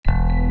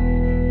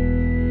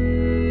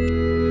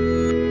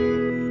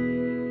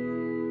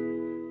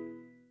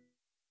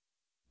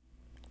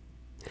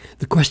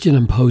The question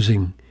I'm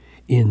posing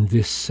in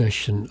this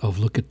session of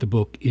Look at the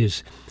Book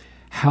is,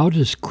 how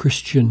does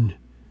Christian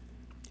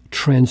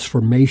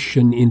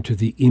transformation into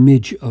the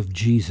image of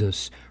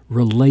Jesus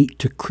relate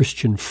to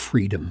Christian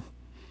freedom?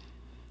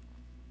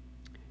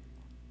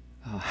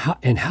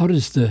 How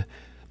does the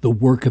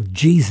work of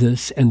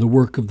Jesus and the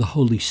work of the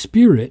Holy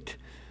Spirit,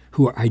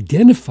 who are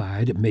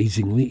identified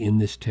amazingly in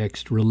this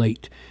text,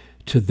 relate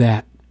to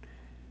that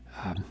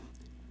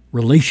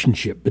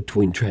relationship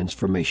between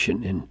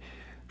transformation and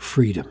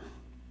freedom?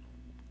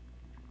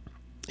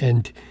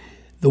 And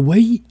the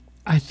way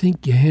I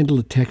think you handle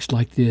a text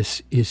like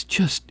this is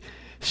just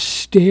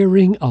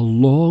staring a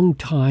long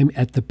time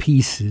at the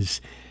pieces,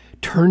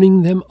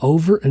 turning them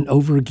over and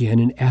over again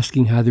and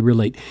asking how they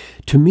relate.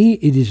 To me,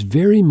 it is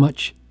very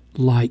much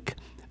like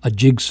a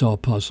jigsaw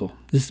puzzle.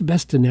 This is the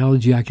best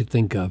analogy I could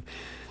think of.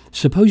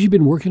 Suppose you've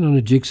been working on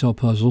a jigsaw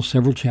puzzle,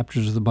 several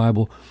chapters of the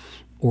Bible,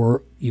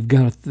 or you've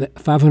got a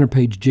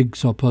 500-page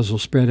jigsaw puzzle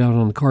spread out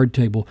on the card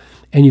table,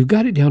 and you've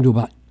got it down to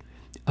about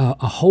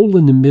a hole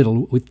in the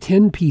middle with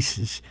 10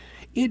 pieces.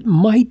 It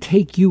might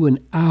take you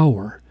an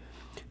hour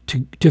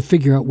to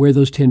figure out where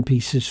those 10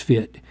 pieces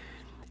fit.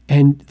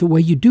 And the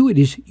way you do it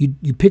is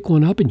you pick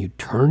one up and you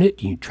turn it,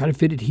 and you try to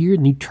fit it here,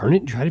 and you turn it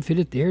and try to fit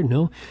it there,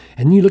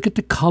 and you look at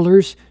the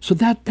colors. So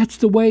that's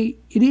the way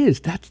it is.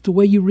 That's the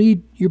way you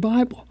read your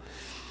Bible.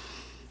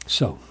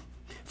 So,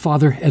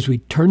 Father, as we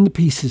turn the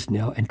pieces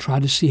now and try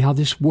to see how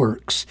this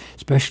works,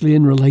 especially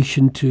in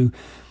relation to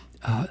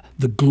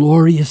the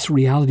glorious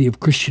reality of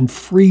Christian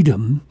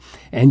freedom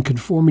and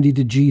conformity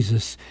to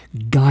Jesus,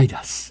 guide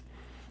us.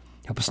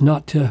 Help us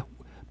not to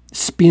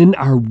spin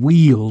our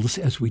wheels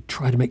as we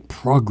try to make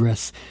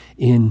progress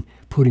in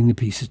putting the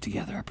pieces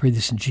together. I pray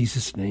this in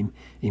Jesus' name.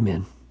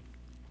 Amen.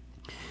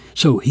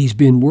 So he's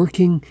been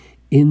working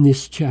in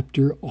this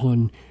chapter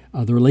on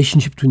the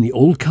relationship between the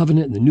Old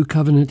Covenant and the New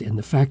Covenant, and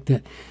the fact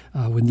that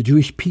when the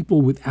Jewish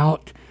people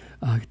without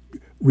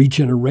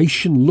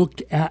regeneration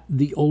looked at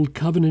the Old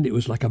Covenant, it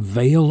was like a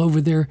veil over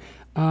their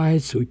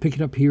eyes. So we pick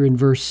it up here in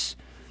verse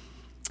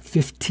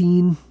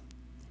 15.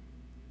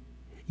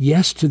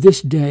 Yes, to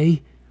this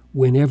day,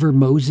 whenever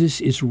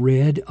Moses is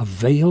read, a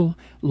veil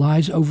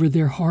lies over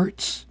their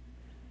hearts.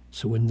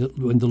 So when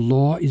the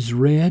law is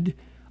read,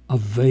 a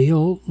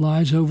veil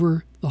lies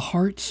over the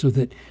hearts so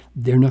that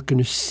they're not going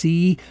to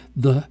see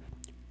the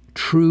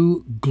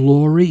true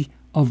glory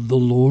of the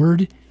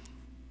Lord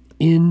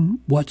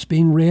in what's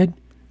being read.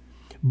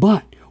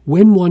 But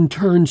when one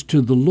turns to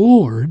the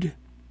Lord,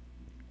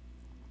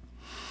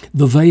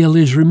 the veil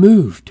is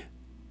removed.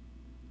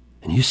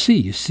 And you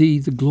see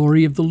the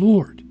glory of the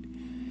Lord.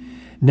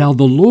 Now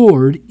the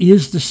Lord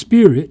is the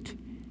Spirit,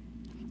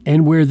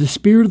 and where the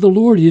Spirit of the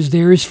Lord is,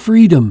 there is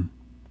freedom.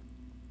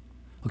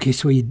 Okay,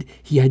 so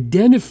he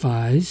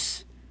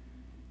identifies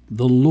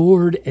the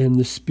Lord and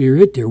the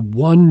Spirit. They're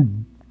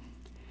one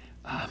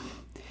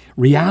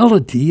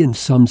reality in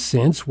some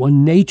sense,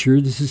 one nature.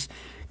 This is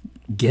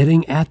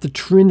getting at the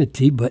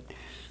Trinity, but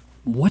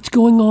what's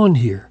going on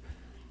here?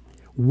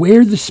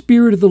 Where the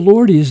Spirit of the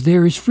Lord is,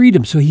 there is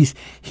freedom. So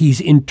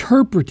he's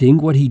interpreting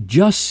what he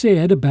just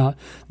said about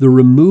the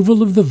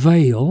removal of the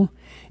veil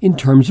in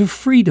terms of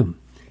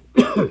freedom.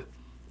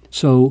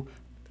 So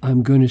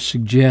I'm going to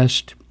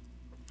suggest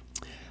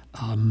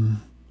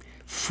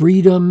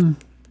freedom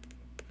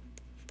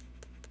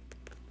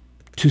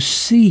to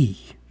see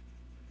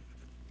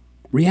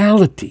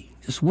reality,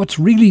 just what's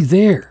really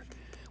there,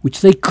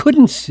 which they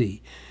couldn't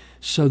see.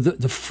 So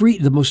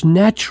the most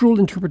natural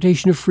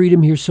interpretation of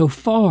freedom here so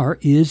far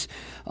is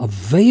a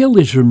veil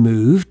is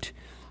removed,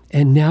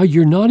 and now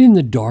you're not in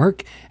the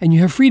dark, and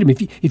you have freedom.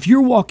 If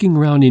you're walking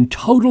around in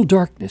total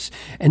darkness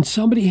and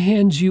somebody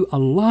hands you a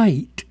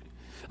light,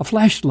 a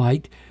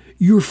flashlight,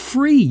 you're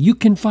free. You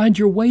can find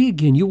your way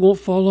again. You won't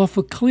fall off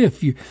a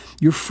cliff.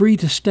 You're free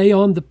to stay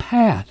on the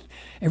path.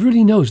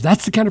 Everybody knows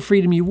that's the kind of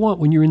freedom you want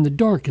when you're in the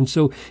dark. And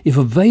so if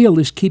a veil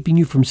is keeping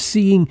you from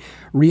seeing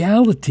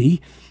reality,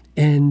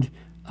 and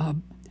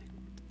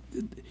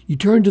you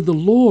turn to the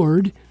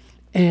Lord,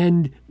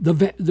 and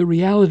the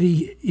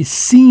reality is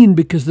seen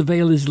because the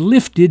veil is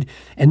lifted,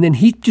 and then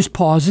he just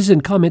pauses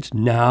and comments,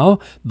 now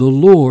the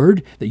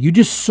Lord that you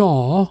just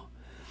saw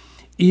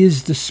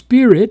is the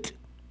Spirit,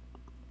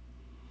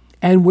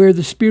 and where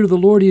the Spirit of the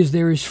Lord is,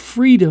 there is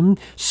freedom.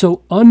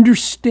 So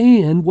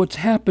understand what's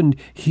happened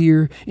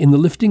here in the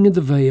lifting of the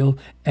veil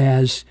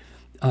as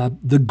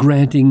the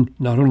granting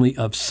not only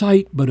of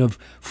sight, but of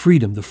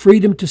freedom. The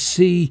freedom to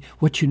see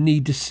what you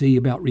need to see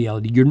about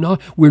reality.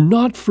 We're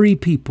not free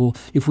people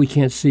if we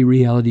can't see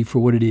reality for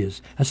what it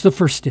is. That's the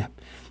first step.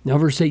 Now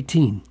verse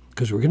 18,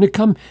 because we're going to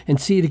come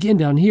and see it again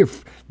down here.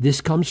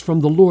 This comes from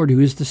the Lord who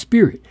is the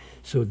Spirit.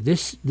 So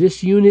this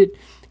unit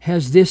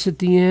has this at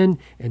the end,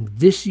 and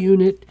this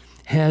unit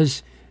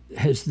has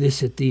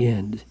this at the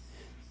end.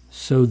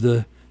 So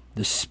the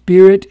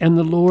Spirit and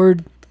the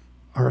Lord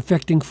are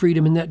affecting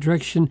freedom in that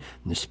direction,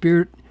 and the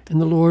Spirit and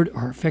the Lord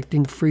are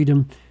affecting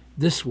freedom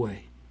this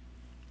way.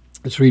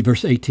 Let's read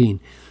verse 18.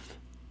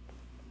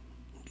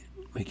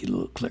 Make it a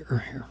little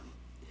clearer here.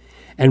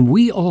 And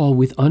we all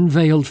with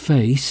unveiled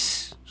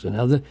face, So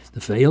now the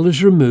veil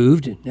is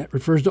removed, and that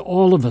refers to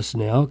all of us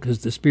now, because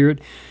the Spirit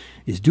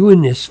is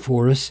doing this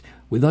for us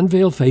with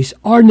unveiled face,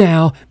 are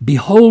now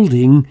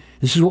beholding,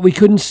 this is what we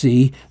couldn't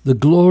see, the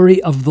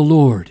glory of the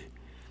Lord.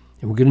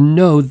 And we're going to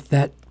know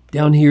that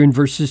down here in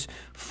verses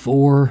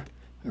 4,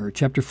 or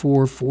chapter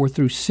 4, 4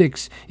 through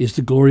 6, is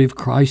the glory of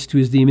Christ, who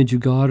is the image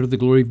of God, or the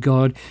glory of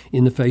God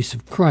in the face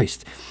of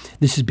Christ.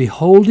 This is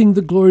beholding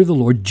the glory of the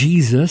Lord,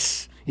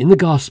 Jesus, in the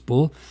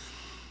gospel.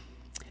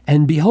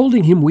 And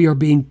beholding him, we are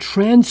being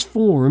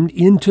transformed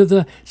into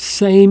the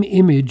same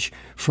image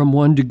from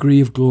one degree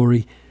of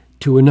glory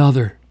to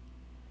another.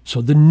 So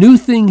the new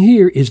thing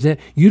here is that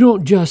you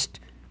don't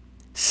just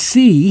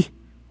see,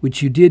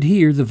 which you did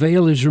here, the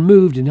veil is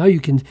removed and now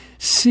you can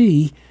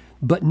see,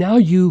 but now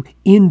you,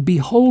 in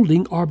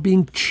beholding, are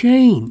being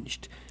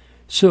changed.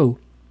 So,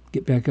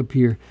 get back up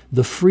here.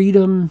 The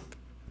freedom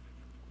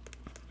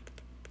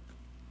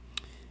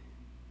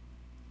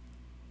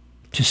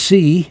to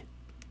see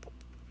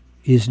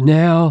is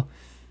now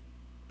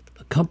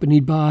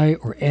accompanied by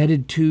or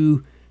added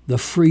to the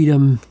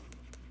freedom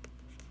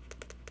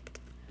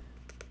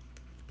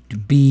to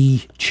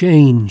be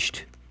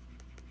changed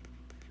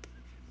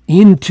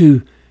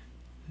into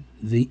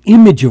the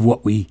image of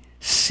what we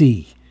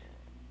see.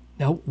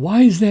 Now,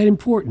 why is that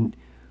important?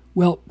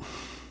 Well,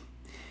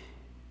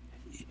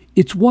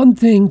 it's one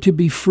thing to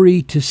be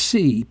free to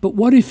see, but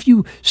what if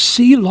you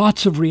see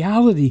lots of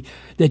reality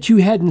that you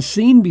hadn't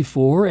seen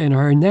before and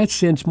are in that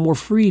sense more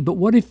free? But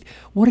what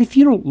if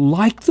you don't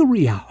like the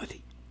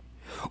reality?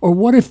 Or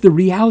what if the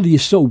reality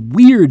is so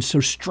weird, so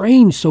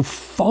strange, so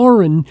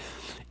foreign,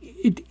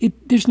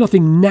 there's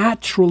nothing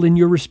natural in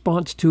your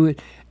response to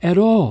it at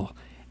all?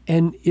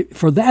 And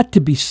for that to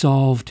be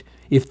solved,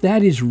 if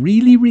that is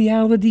really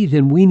reality,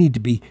 then we need to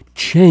be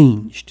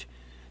changed.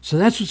 So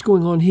that's what's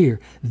going on here.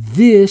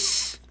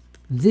 This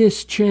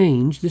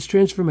change, this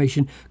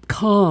transformation,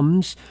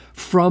 comes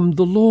from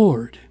the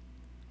Lord,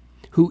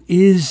 who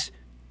is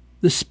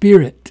the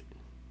Spirit.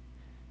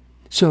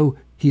 So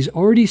he's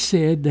already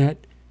said that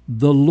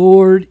the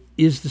Lord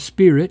is the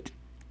Spirit,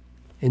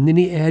 and then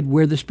he add,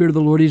 where the Spirit of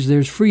the Lord is,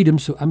 there's freedom.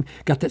 So I've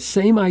got that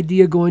same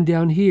idea going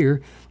down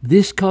here.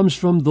 This comes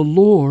from the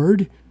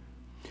Lord,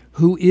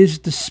 who is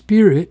the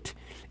Spirit,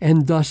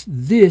 and thus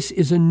this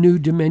is a new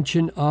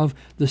dimension of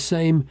the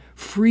same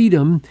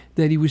freedom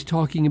that he was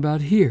talking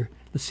about here.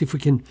 Let's see if we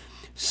can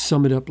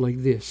sum it up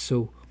like this.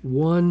 So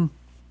one,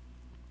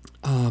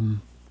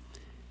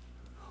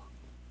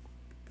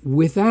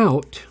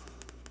 without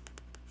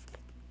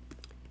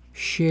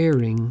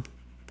sharing,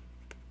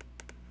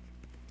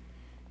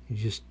 you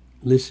just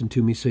listen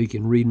to me so you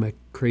can read my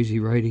crazy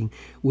writing.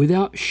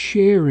 Without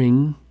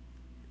sharing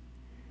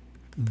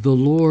the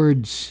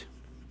Lord's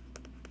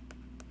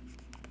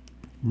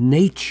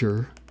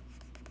nature,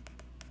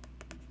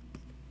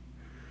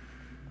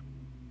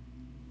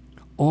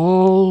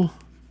 all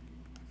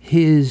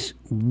his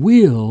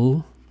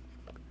will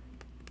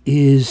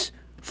is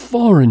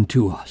foreign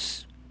to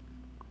us.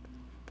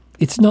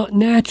 It's not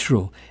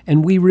natural,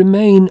 and we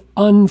remain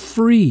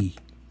unfree,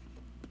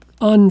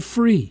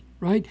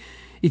 right?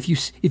 If you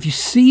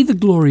see the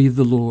glory of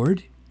the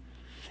Lord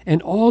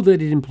and all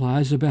that it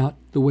implies about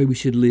the way we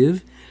should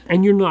live,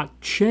 and you're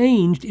not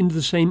changed into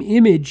the same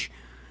image,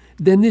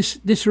 then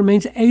this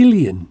remains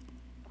alien.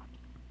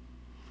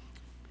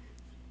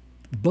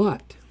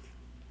 But,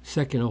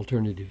 second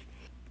alternative,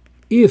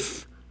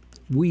 if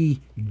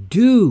we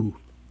do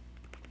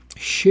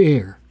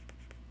share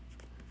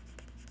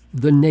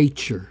the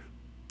nature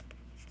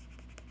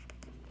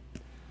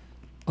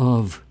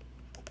of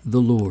the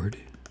Lord,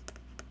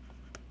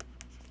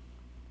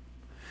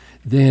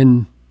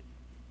 then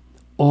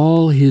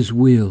all his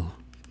will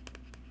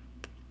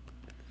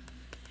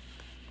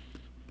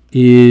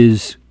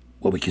is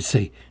what we could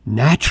say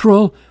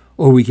natural,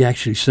 or we could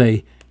actually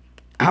say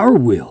our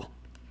will.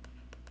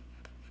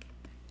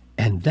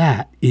 And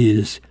that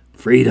is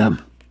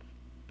freedom.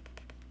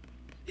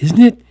 Isn't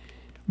it?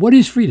 What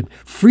is freedom?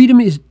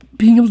 Freedom is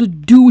being able to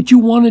do what you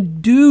want to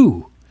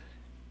do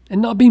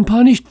and not being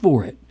punished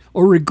for it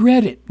or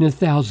regret it in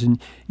 1,000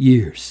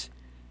 years.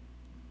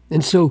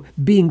 And so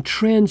being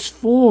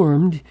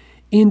transformed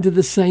into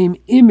the same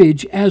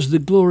image as the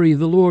glory of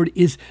the Lord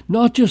is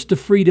not just the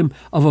freedom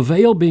of a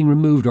veil being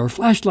removed or a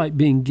flashlight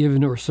being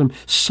given or some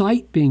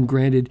sight being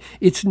granted.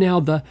 It's now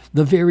the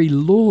very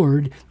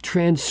Lord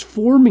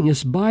transforming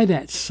us by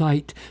that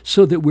sight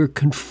so that we're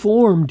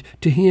conformed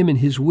to him and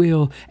his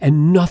will,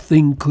 and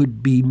nothing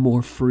could be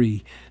more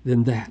free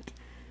than that.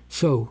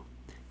 So,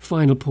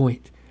 final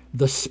point,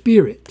 the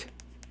Spirit.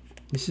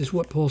 This is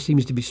what Paul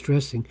seems to be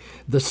stressing.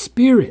 The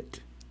Spirit.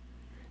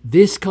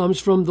 This comes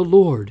from the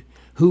Lord,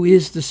 who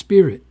is the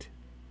Spirit.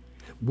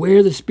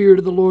 Where the Spirit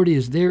of the Lord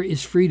is, there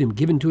is freedom,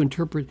 given to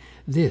interpret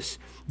this.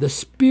 The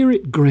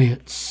Spirit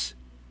grants,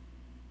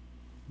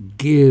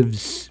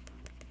 gives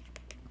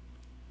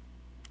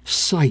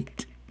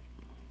sight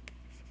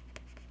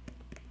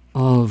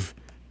of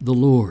the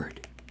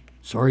Lord.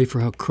 Sorry for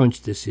how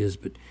crunched this is,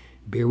 but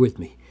bear with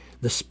me.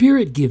 The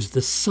Spirit gives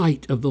the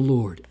sight of the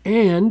Lord,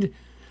 and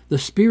the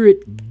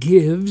Spirit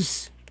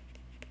gives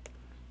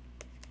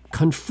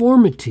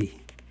conformity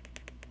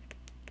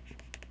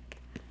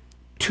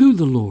to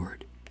the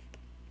Lord.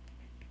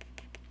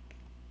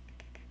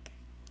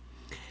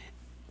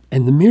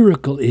 And the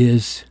miracle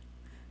is,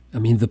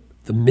 the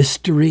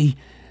mystery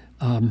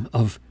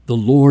of the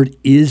Lord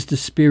is the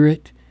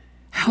Spirit.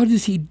 How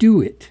does he do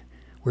it?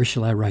 Where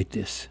shall I write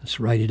this? Let's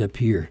write it up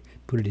here.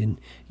 Put it in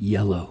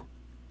yellow.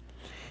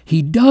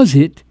 He does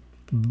it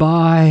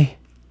by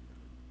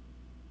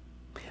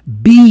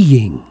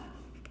being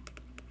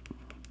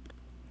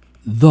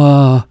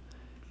the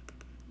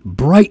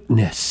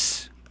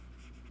brightness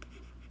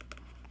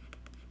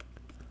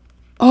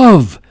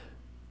of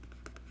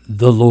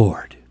the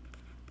Lord.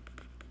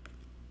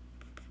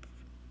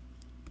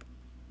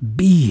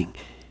 Being.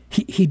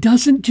 He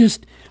doesn't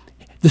just,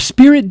 the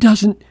Spirit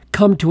doesn't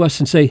come to us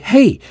and say,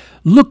 hey,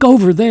 look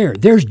over there.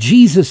 There's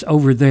Jesus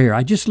over there.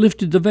 I just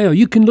lifted the veil.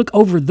 You can look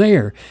over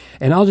there,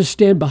 and I'll just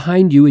stand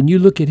behind you and you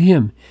look at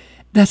him.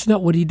 That's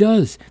not what he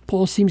does.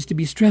 Paul seems to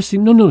be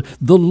stressing, no,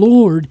 the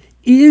Lord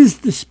is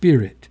the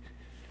Spirit.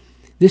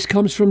 This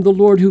comes from the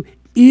Lord who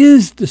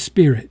is the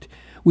Spirit,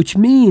 which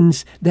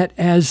means that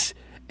as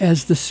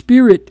the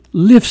Spirit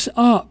lifts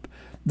up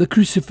the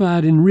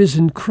crucified and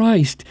risen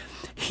Christ,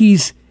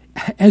 he's,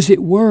 as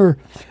it were,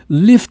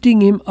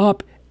 lifting him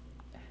up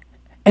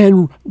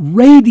and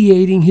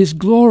radiating his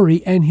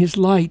glory and his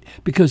light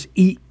because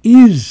he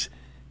is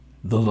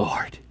the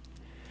Lord.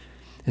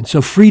 And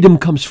so freedom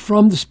comes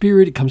from the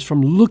Spirit. It comes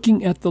from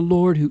looking at the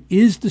Lord who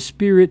is the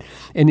Spirit,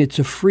 and it's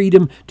a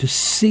freedom to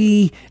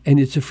see, and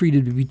it's a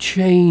freedom to be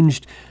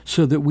changed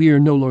so that we are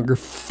no longer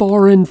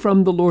foreign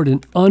from the Lord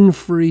and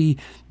unfree,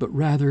 but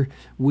rather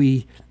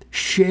we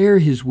share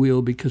his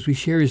will because we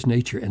share his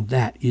nature, and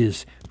that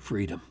is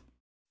freedom.